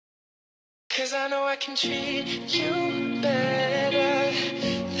'Cause I know I can treat you better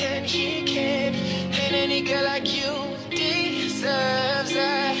than he can. And any girl like you deserves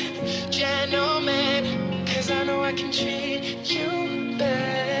a gentleman. 'Cause I know I can treat you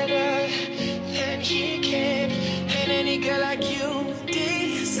better than he can. And any girl like you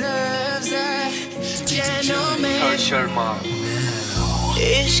deserves a gentleman. SHARMA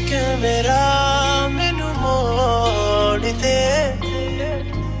इश्क मेरा मैनू मोड़ दे,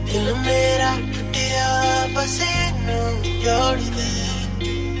 दिल मेरा टुटिया बस इनू जोड़ दे।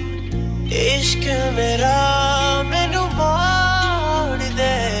 इश्क मेरा मैनू मोड़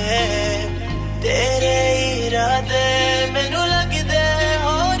दे, तेरे इरादे मैनू लगदे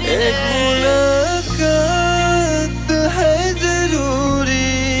होर एक मुलाकात है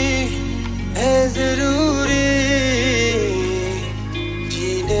जरूरी, है जरूरी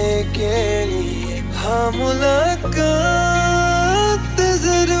जीने के लिए। हाँ मुलाकात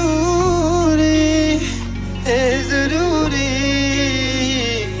जरूरी है, जरूरी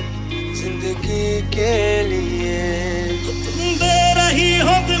जिंदगी के लिए। तुम दे रही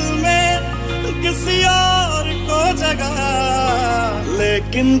हो दिल में किसी और को जगह,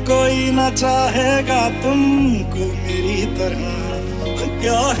 लेकिन कोई ना चाहेगा तुमको मेरी तरह।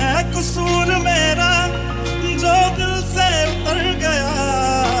 क्या है कसूर मेरा जो दिल से उतर गया,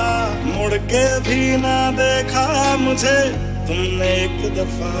 मुड़ के भी ना देखा मुझे तुमने एक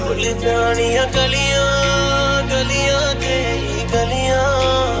दफा। भूल जानिया गलियां गलियां तेरी गलियां,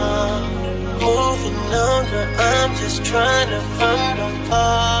 moving on, I'm just trying to find my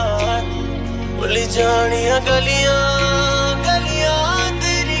heart। भूल जानिया गलियां गलियां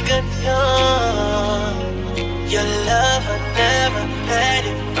तेरी गलियां, your love I never had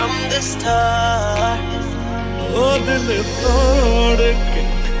it from the start। ओ दिल तोड़ के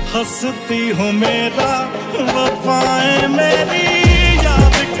हंसती हो मेरा, वफाएं मेरी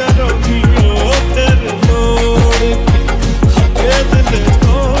याद करोगी। ओ दिल तोड़ के हके दिल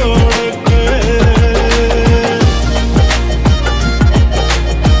तोड़ के।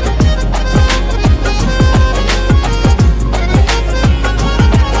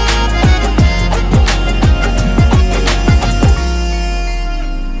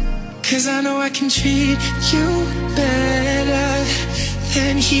 'Cause I know I can treat you better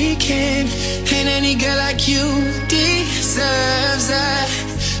than he can. And any girl like you deserves a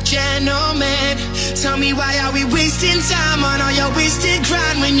gentleman. Tell me, why are we wasting time on all your wasted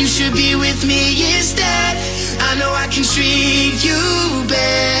grind when you should be with me instead? I know I can treat you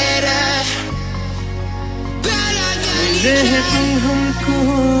better, better than he can. तुम हमको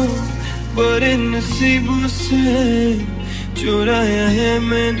बड़े नसीबों से चुराया है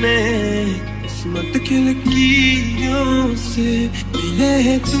मैंने, किस्मत की लकीरों से। मिले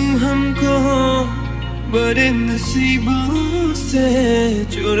हैं तुम हमको बड़े नसीबों से,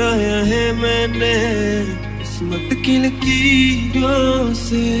 चुराया है मैंने किस्मत की लकीरों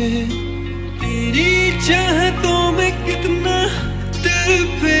से। तेरी चाहतों में कितना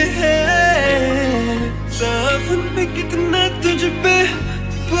दर्द है, सावन में कितना तुझ पे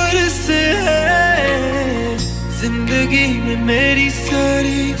बरस है। जिंदगी में मेरी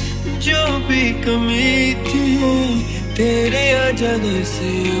सारी जो भी कमी थी, तेरे आ जाने से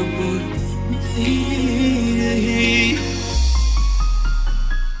अब नहीं रही।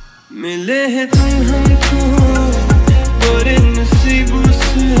 मिले हैं तुम हमको बड़े नसीबों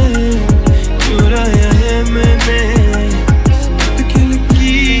से, चुराया है मैंने किस्मत की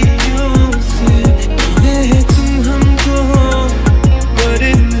लकीरों से। मिले हैं तुम हमको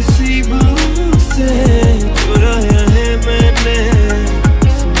बड़े नसीबों से, चुराया है मैंने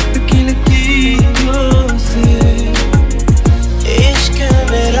किस्मत की लकीरों से। इश्क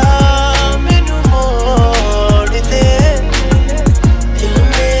मेरा मैनू मोड़ दे, दिल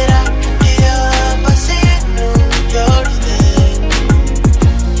मेरा टुटिया बस इनू जोड़ दे।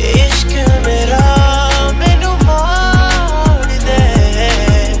 इश्क मेरा मैनू मोड़ दे,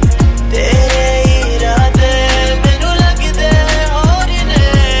 तेरे इरादे मैनू लगदे होर ने।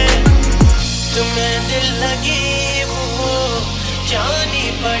 तुम्हें दिल लगी वो जानी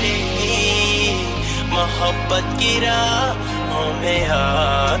पड़ेगी, मोहब्बत की राहों में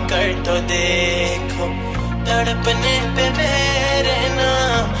आकर तो देखो। तड़पने पे मेरे ना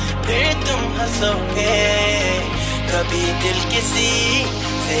फिर तुम हंसोगे, कभी दिल किसी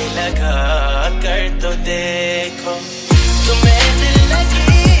से लगा कर तो देखो। तुम्हें दिल लगी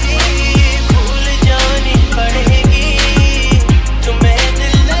भूल जानी पड़ेगी, तुम्हें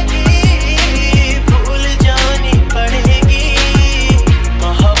दिल लगी भूल जानी पड़ेगी।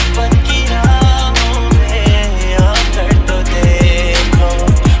 मोहब्बत की राहों में आकर तो देखो,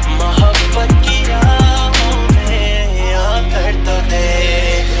 मोहब्बत की राहों में आकर तो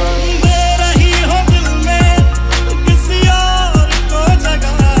देखो। दे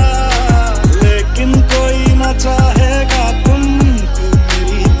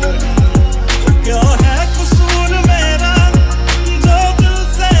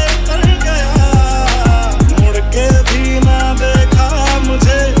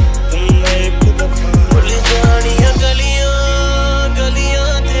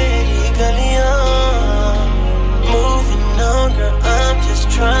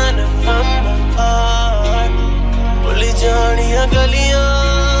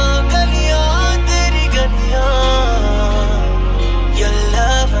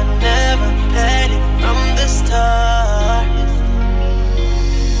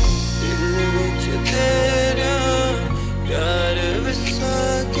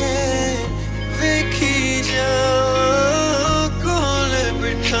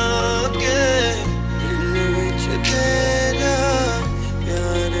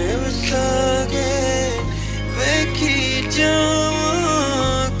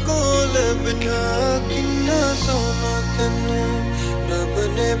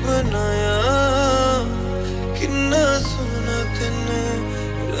बनाया किन्ना सोना तेनू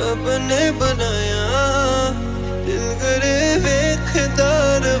रब ने बनाया दिल करे वेखदा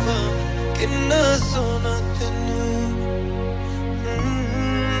रवा किन्ना सोना तेनू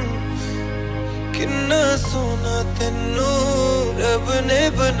किन्ना सोना तेनू रब ने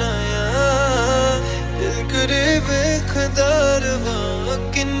बनाया दिल करे वेखदा रवा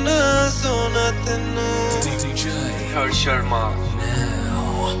किन्ना सोना तेनू SHARMA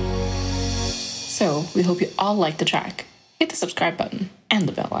now. So, we hope you all liked the track. Hit the subscribe button and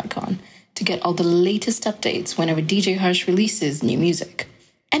the bell icon to get all the latest updates whenever DJ Harsh releases new music.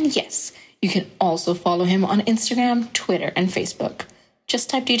 And yes, you can also follow him on Instagram, Twitter, and Facebook. Just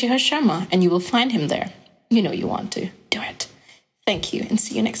type DJ Harsh Sharma and you will find him there. You know you want to. Do it. Thank you and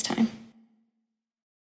see you next time.